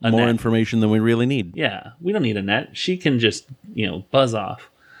having more information than we really need. Yeah, we don't need a net. She can just buzz off.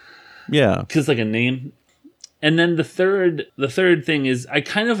 Yeah, because like a name. And then the third thing is I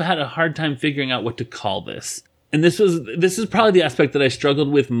kind of had a hard time figuring out what to call this. And this is probably the aspect that I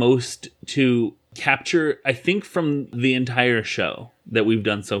struggled with most to capture, I think, from the entire show that we've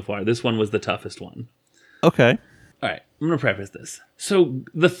done so far. This one was the toughest one. Okay. All right, I'm going to preface this. So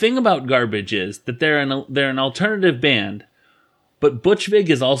the thing about Garbage is that they're an alternative band, but Butch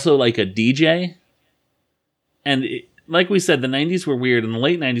Vig is also like a DJ. And like we said, the 90s were weird, and the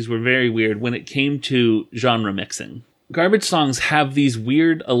late 90s were very weird when it came to genre mixing. Garbage songs have these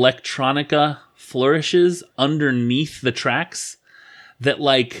weird electronica flourishes underneath the tracks that,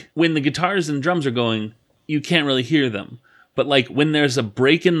 like, when the guitars and drums are going, you can't really hear them. But, like, when there's a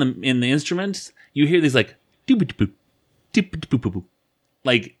break in the instruments, you hear these, like, doop-a-doop, doop-a-doop-a-doop,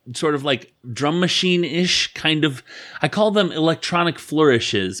 like, sort of like drum machine-ish kind of, I call them electronic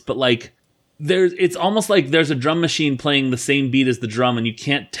flourishes, but, like, it's almost like there's a drum machine playing the same beat as the drum, and you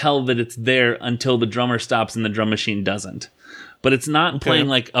can't tell that it's there until the drummer stops and the drum machine doesn't. But it's not playing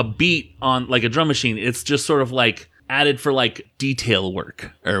like a beat on like a drum machine. It's just sort of like added for like detail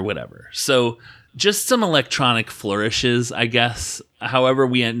work or whatever. So just some electronic flourishes, I guess, however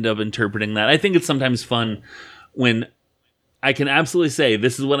we end up interpreting that. I think it's sometimes fun when I can absolutely say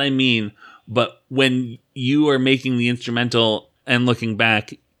this is what I mean, but when you are making the instrumental and looking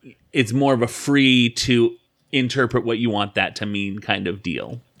back, it's more of a free to interpret what you want that to mean kind of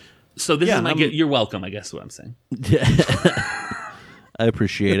deal. So this is you're welcome, I guess is what I'm saying. I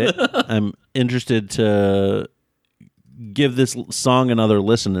appreciate it. I'm interested to give this song another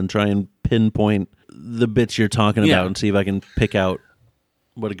listen and try and pinpoint the bits you're talking about and see if I can pick out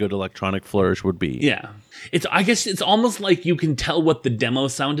what a good electronic flourish would be. Yeah. I guess it's almost like you can tell what the demo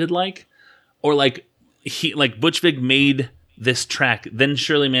sounded like, or like Butch Vig made this track, then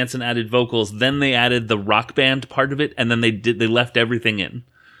Shirley Manson added vocals, then they added the rock band part of it, and then they left everything in.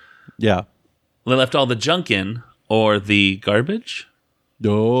 Yeah. They left all the junk in, or the garbage.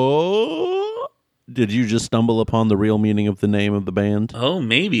 Oh, did you just stumble upon the real meaning of the name of the band? Oh,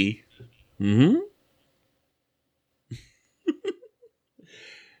 maybe. Mm-hmm.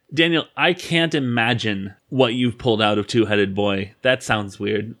 Daniel, I can't imagine what you've pulled out of Two-Headed Boy. That sounds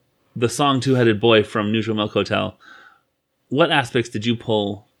weird. The song Two-Headed Boy from Neutral Milk Hotel. What aspects did you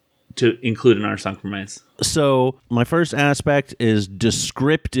pull to include in our song compromise? So my first aspect is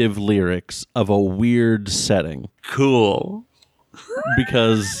descriptive lyrics of a weird setting. Cool.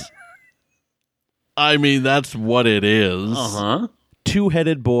 Because, I mean, that's what it is. Uh-huh.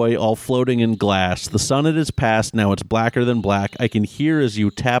 Two-headed boy all floating in glass. The sun it is past, now it's blacker than black. I can hear as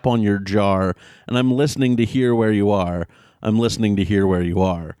you tap on your jar, and I'm listening to hear where you are. I'm listening to hear where you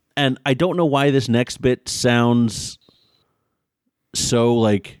are. And I don't know why this next bit sounds so,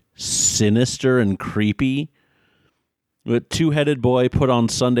 like, sinister and creepy. But two-headed boy put on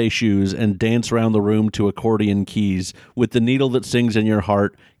Sunday shoes and dance around the room to accordion keys with the needle that sings in your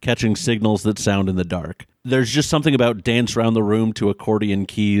heart, catching signals that sound in the dark. There's just something about dance around the room to accordion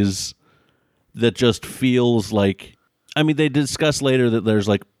keys that just feels like, I mean, they discuss later that there's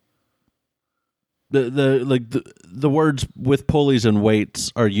like the words with pulleys and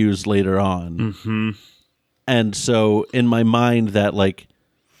weights are used later on. Mm-hmm. And so in my mind that like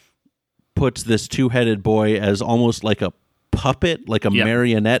puts this two-headed boy as almost like a puppet, like a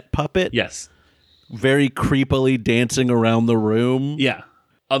marionette puppet. Yes. Very creepily dancing around the room. Yeah.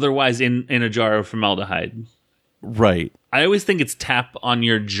 Otherwise in a jar of formaldehyde. Right. I always think it's tap on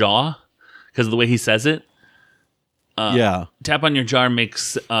your jaw because of the way he says it. Yeah. Tap on Your Jar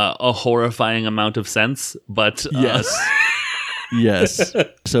makes a horrifying amount of sense, but Yes. Yes.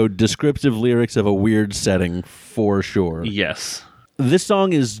 So descriptive lyrics of a weird setting for sure. yes. This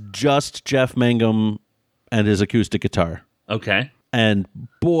song is just Jeff Mangum and his acoustic guitar. Okay. And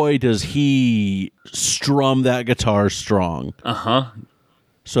boy, does he strum that guitar strong. Uh-huh.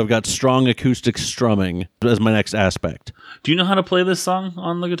 So I've got strong acoustic strumming as my next aspect. Do you know how to play this song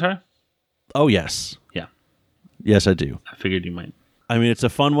on the guitar? Oh, yes. Yeah. Yes, I do. I figured you might. I mean, it's a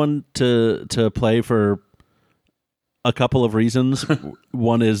fun one to play for a couple of reasons.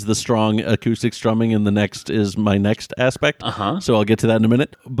 One is the strong acoustic strumming, and the next is my next aspect. Uh-huh. So I'll get to that in a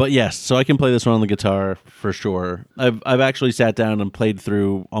minute. But yes, so I can play this one on the guitar for sure. I've actually sat down and played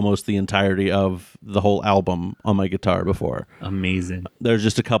through almost the entirety of the whole album on my guitar before. Amazing. There's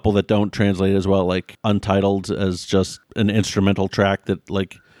just a couple that don't translate as well, like Untitled as just an instrumental track that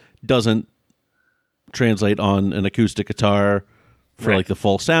like doesn't translate on an acoustic guitar for Right. like the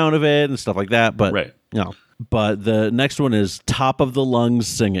full sound of it and stuff like that. But Right. you know. But the next one is Top of the Lungs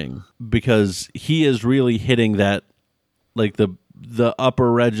Singing, because he is really hitting that, like the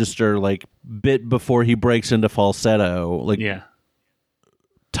upper register, like bit before he breaks into falsetto, like Yeah.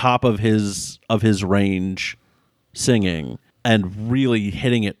 top of his range singing, and really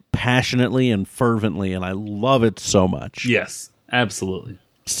hitting it passionately and fervently, and I love it so much. Yes. Absolutely.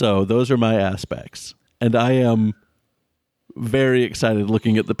 So those are my aspects, and I am very excited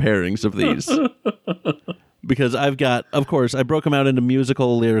looking at the pairings of these. Because I've got, of course, I broke them out into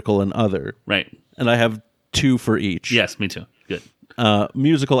musical, lyrical, and other. Right. And I have 2 for each. Yes, me too. Good.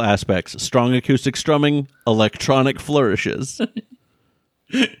 Musical aspects, strong acoustic strumming, electronic flourishes.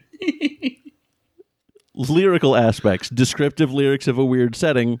 Lyrical aspects, descriptive lyrics of a weird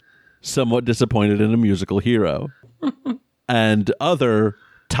setting, somewhat disappointed in a musical hero. And other,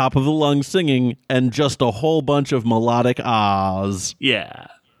 top of the lungs singing, and just a whole bunch of melodic ahs. Yeah.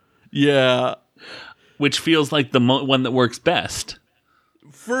 Yeah. Which feels like the one that works best.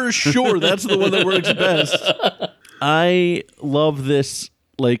 For sure, that's the one that works best. I love this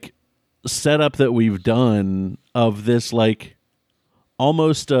like setup that we've done of this like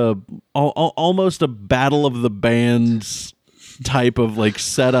almost a battle of the bands type of like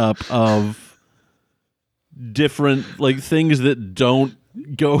setup of different like things that don't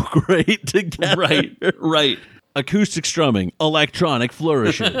go great together. Right. Right. Acoustic strumming, electronic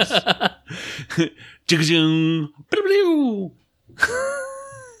flourishes.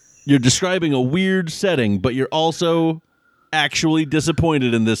 You're describing a weird setting, but you're also actually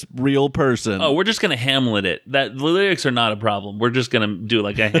disappointed in this real person. Oh, we're just gonna Hamlet it. That the lyrics are not a problem. We're just gonna do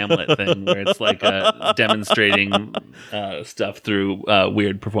like a Hamlet thing where it's like demonstrating stuff through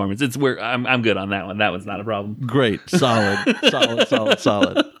weird performance. I'm good on that one. That one's not a problem. Great, solid.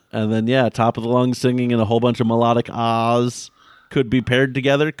 And then yeah, top of the lungs singing and a whole bunch of melodic ahs could be paired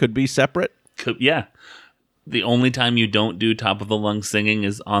together, could be separate. Yeah. The only time you don't do top of the lungs singing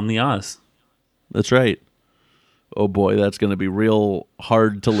is on the Oz. That's right. Oh boy, that's going to be real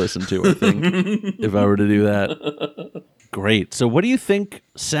hard to listen to, I think, if I were to do that. Great. So what do you think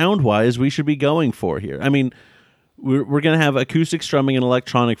sound-wise we should be going for here? I mean, we're going to have acoustic strumming and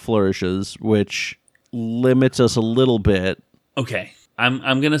electronic flourishes, which limits us a little bit. Okay. I'm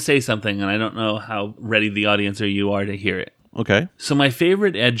going to say something, and I don't know how ready the audience or you are to hear it. Okay. So my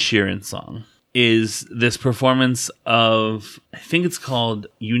favorite Ed Sheeran song is this performance of, I think it's called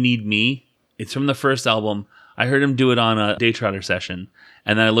You Need Me. It's from the first album. I heard him do it on a Day Trotter session,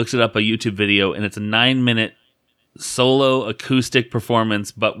 and then I looked it up, a YouTube video, and it's a 9-minute solo acoustic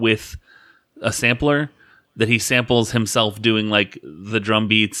performance, but with a sampler that he samples himself doing like the drum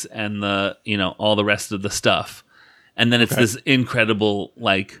beats and the, you know, all the rest of the stuff. And then it's this incredible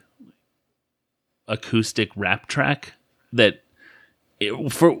like acoustic rap track that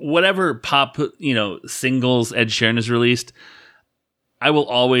for whatever pop, you know, singles Ed Sheeran has released, I will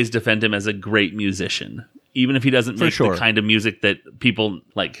always defend him as a great musician, even if he doesn't make the kind of music that people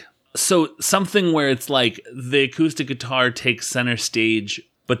like. So something where it's like the acoustic guitar takes center stage,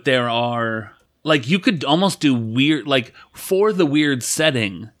 but there are like, you could almost do weird, like for the weird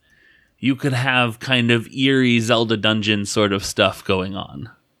setting, you could have kind of eerie Zelda dungeon sort of stuff going on.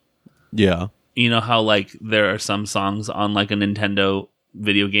 Yeah. You know how like there are some songs on like a Nintendo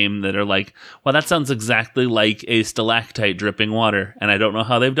video game that are like, well, that sounds exactly like a stalactite dripping water, and I don't know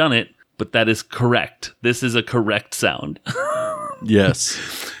how they've done it, but that is correct. This is a correct sound.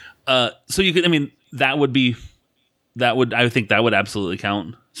 Yes. So you could, I mean, I think that would absolutely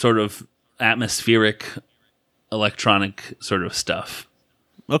count. Sort of atmospheric electronic sort of stuff.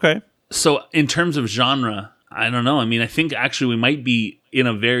 Okay. So in terms of genre, I don't know. I mean, I think actually we might be in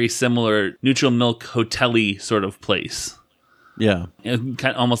a very similar Neutral Milk hotel-y sort of place. Yeah. Kind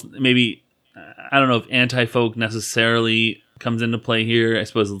of almost maybe, I don't know if anti-folk necessarily comes into play here. I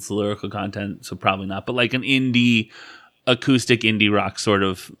suppose it's lyrical content, so probably not. But like an acoustic indie rock sort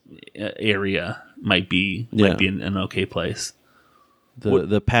of area might be an okay place.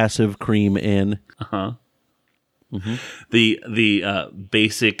 The Passive Cream Inn. Uh-huh. Mm-hmm. The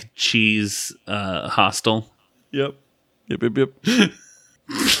basic cheese hostel. Yep. Yep.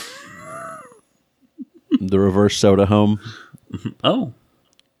 The Reverse Soda Home. Oh.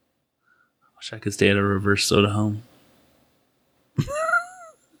 Wish I could stay at a Reverse Soda Home.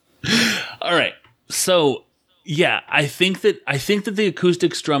 All right. So, yeah, I think that the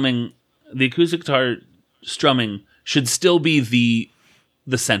acoustic guitar strumming should still be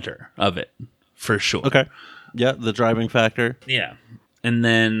the center of it, for sure. Okay. Yeah, the driving factor. Yeah. And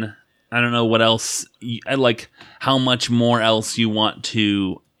then I don't know what else I like how much more else you want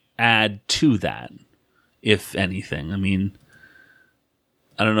to add to that, if anything. I mean,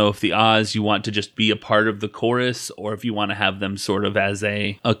 I don't know if the Oz you want to just be a part of the chorus, or if you want to have them sort of as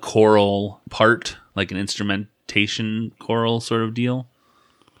a choral part, like an instrumentation choral sort of deal.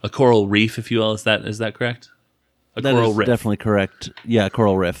 A choral reef, if you will. Is that correct? That is riff. Definitely correct. Yeah,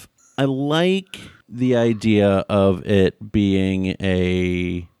 choral riff. I like the idea of it being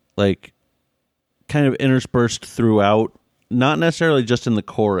a, like, kind of interspersed throughout, not necessarily just in the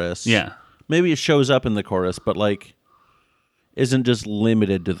chorus. Yeah. Maybe it shows up in the chorus, but, like, isn't just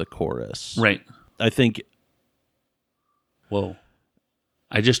limited to the chorus. Right. I think... Whoa.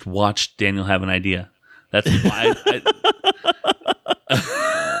 I just watched Daniel have an idea. That's why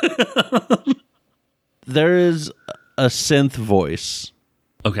There is a synth voice.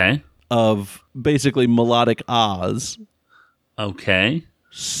 Okay. Of basically melodic Oz. Okay.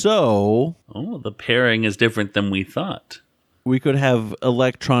 So... Oh, the pairing is different than we thought. We could have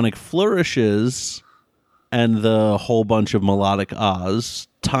electronic flourishes and the whole bunch of melodic Oz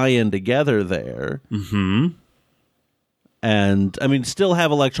tie in together there. Mm-hmm. And, I mean, still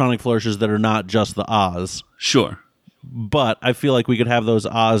have electronic flourishes that are not just the Oz. Sure. But I feel like we could have those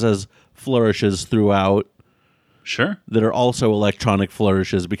Oz as flourishes throughout. Sure. That are also electronic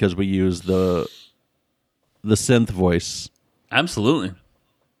flourishes because we use the synth voice. Absolutely.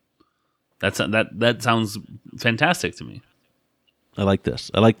 That sounds fantastic to me. I like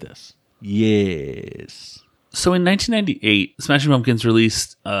this. Yes. So in 1998, Smashing Pumpkins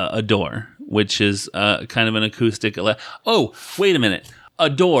released Adore, which is kind of an acoustic. Oh, wait a minute.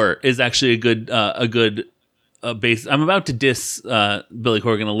 Adore is actually a good bass. I'm about to diss Billy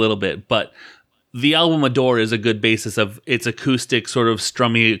Corgan a little bit, but the album Adore is a good basis of its acoustic, sort of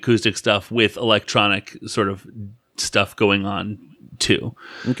strummy acoustic stuff with electronic sort of stuff going on too.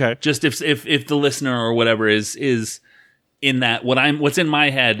 Okay. Just if the listener or whatever is in that, what's in my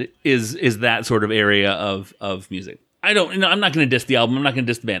head is that sort of area of music. I'm not going to diss the album. I'm not going to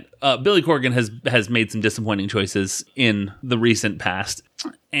diss the band. Billy Corgan has made some disappointing choices in the recent past,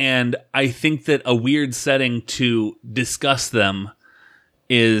 and I think that a weird setting to discuss them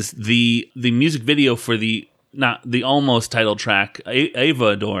is the music video for the almost title track, Ava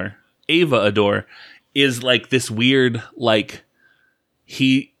Adore, is like this weird, like,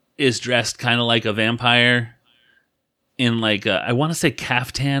 he is dressed kind of like a vampire in like I want to say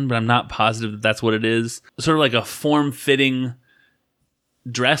caftan, but I'm not positive that that's what it is. Sort of like a form-fitting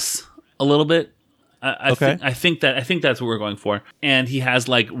dress a little bit. I think that's what we're going for. And he has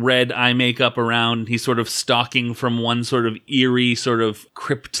like red eye makeup around. He's sort of stalking from one sort of eerie, sort of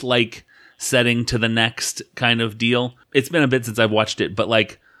crypt-like setting to the next kind of deal. It's been a bit since I've watched it, but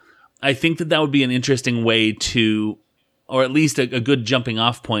like I think that would be an interesting way to, or at least a good jumping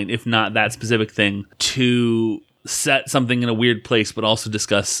off point, if not that specific thing, to set something in a weird place, but also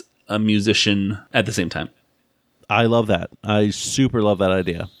discuss a musician at the same time. I love that. I super love that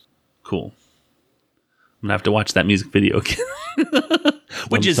idea. Cool. I'm gonna have to watch that music video again.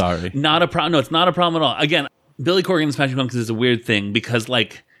 Which is not a problem. No, it's not a problem at all. Again, Billy Corgan and Smashing Pumpkins is a weird thing because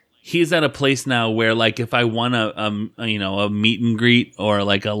like he's at a place now where like if I want a meet and greet or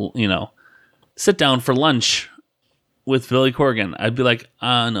like sit down for lunch with Billy Corgan, I'd be like,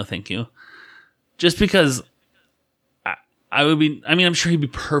 no, thank you. Just because I would be. I mean, I'm sure he'd be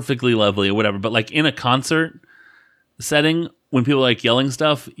perfectly lovely or whatever, but like in a concert setting when people are like yelling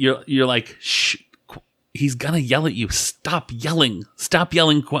stuff, you're like, shh. He's gonna yell at you. Stop yelling.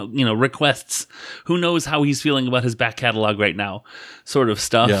 Requests. Who knows how he's feeling about his back catalog right now, sort of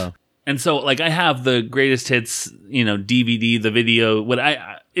stuff. Yeah. And so, like, I have the greatest hits, DVD, the video.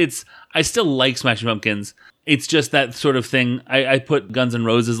 I still like Smashing Pumpkins. It's just that sort of thing. I put Guns N'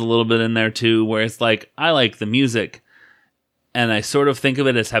 Roses a little bit in there too, where it's like I like the music, and I sort of think of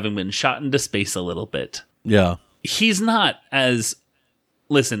it as having been shot into space a little bit. Yeah. He's not as...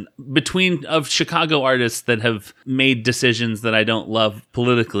 Listen, between of Chicago artists that have made decisions that I don't love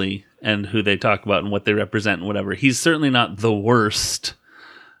politically and who they talk about and what they represent and whatever, he's certainly not the worst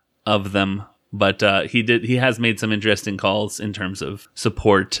of them. But he has made some interesting calls in terms of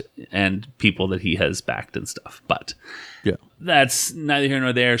support and people that he has backed and stuff. But Yeah. that's neither here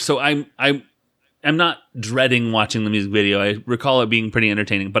nor there. So I'm not dreading watching the music video. I recall it being pretty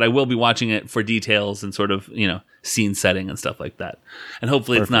entertaining, but I will be watching it for details and sort of, scene setting and stuff like that. And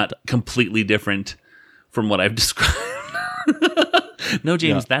hopefully it's not completely different from what I've described. No,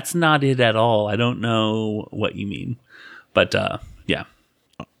 James, that's not it at all. I don't know what you mean. But yeah.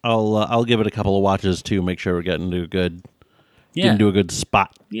 I'll give it a couple of watches too, make sure we're getting to a good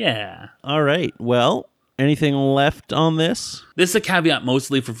spot. Yeah. All right. Well, anything left on this? This is a caveat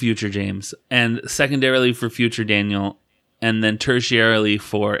mostly for future James, and secondarily for future Daniel, and then tertiarily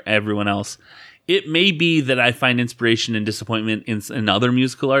for everyone else. It may be that I find inspiration and disappointment in another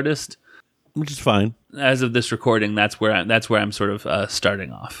musical artist, Which is fine. As of this recording, that's where I'm sort of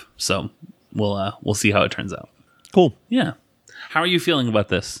starting off. So we'll see how it turns out. Cool. Yeah. How are you feeling about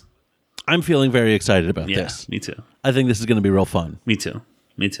this? I'm feeling very excited about Yeah, this. me too. I think this is going to be real fun. Me too.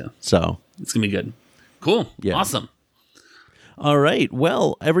 So, It's going to be good. Cool. Yeah. Awesome. all right.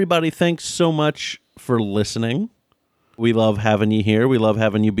 Well, everybody, thanks so much for listening. We love having you here. We love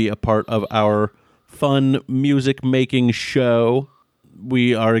having you be a part of our fun music making show.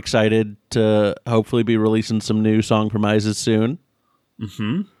 We are excited to hopefully be releasing some new song premises soon. We're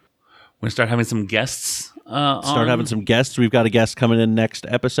going to start having some guests. Having some guests. We've got a guest coming in next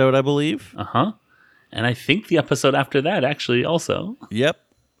episode, I believe. And I think the episode after that, actually, also. Yep.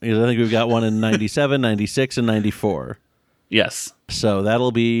 Because I think we've got one in 97, 96, and 94. Yes. So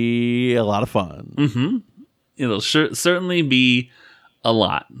that'll be a lot of fun. It'll certainly be a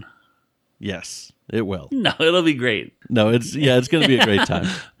lot. Yes, it will. No, it'll be great. No, it's going to be a great time.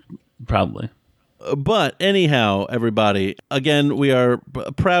 Probably. But anyhow, everybody, again, we are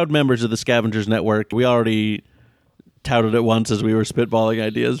proud members of the Scavengers Network. We already touted it once as we were spitballing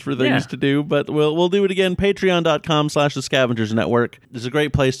ideas for things to do, but we'll do it again. Patreon.com/the Scavengers Network. It's a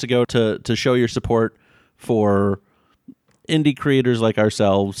great place to go to show your support for indie creators like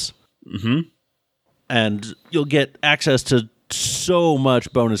ourselves. And you'll get access to so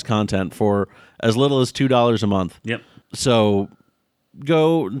much bonus content for as little as $2 a month. Yep. So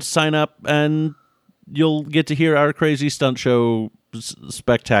go sign up and you'll get to hear our crazy stunt show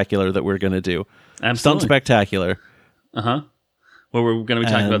spectacular that we're going to do. Absolutely. Stunt Spectacular. Where we're going to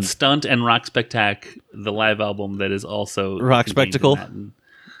be talking about Stunt and Rock Spectac, the live album that is also... Rock Spectacle?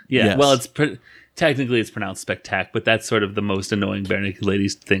 Yeah, Yes. well, technically it's pronounced Spectac, but that's sort of the most annoying Bare Naked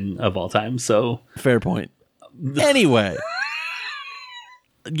Ladies thing of all time, so... Fair point. Anyway...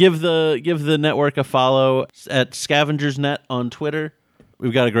 Give the network a follow at ScavengersNet on Twitter.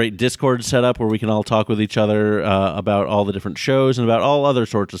 We've got a great Discord set up where we can all talk with each other about all the different shows and about all other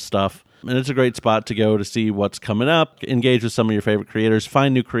sorts of stuff. And it's a great spot to go to see what's coming up, engage with some of your favorite creators,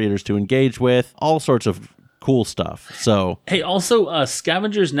 find new creators to engage with, all sorts of cool stuff. So hey, also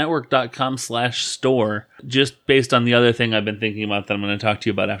scavengersnetwork.com/store, just based on the other thing I've been thinking about that I'm going to talk to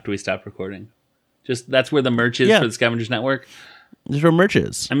you about after we stop recording. Just that's where the merch is for the Scavengers Network. There's where merch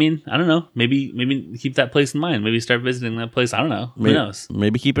is. I mean, I don't know. Maybe keep that place in mind. Maybe start visiting that place. I don't know. Who knows?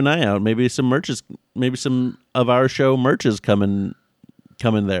 Maybe keep an eye out. Maybe some of our show merch is coming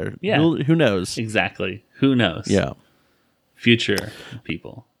there. Yeah. Who knows? Exactly. Who knows? Yeah. Future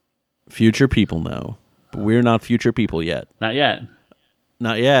people. Future people know. But we're not future people yet. Not yet.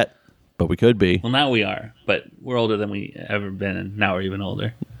 Not yet. But we could be. Well, now we are. But we're older than we ever been, and now we're even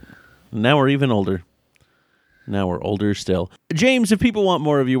older. Now we're even older. Now we're older still. James, if people want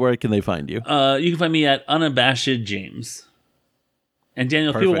more of you, where can they find you? You can find me at Unabashed James. And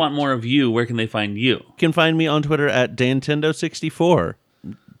Daniel, if people want more of you, where can they find you? You can find me on Twitter at Dantendo64.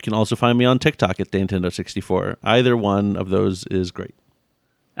 You can also find me on TikTok at Dantendo64. Either one of those is great.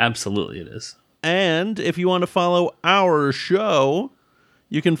 Absolutely it is. And if you want to follow our show,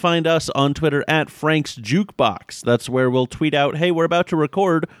 you can find us on Twitter at Frank's Jukebox. That's where we'll tweet out, hey, we're about to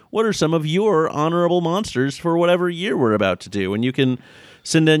record. What are some of your honorable monsters for whatever year we're about to do? And you can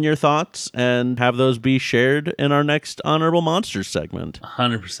send in your thoughts and have those be shared in our next Honorable Monsters segment.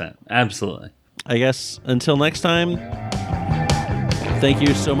 100%. Absolutely. I guess until next time, thank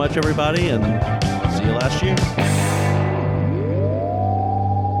you so much, everybody, and see you last year.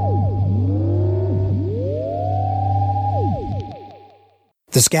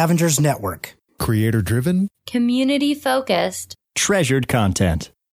 The Scavengers Network. Creator-driven, community-focused, treasured content.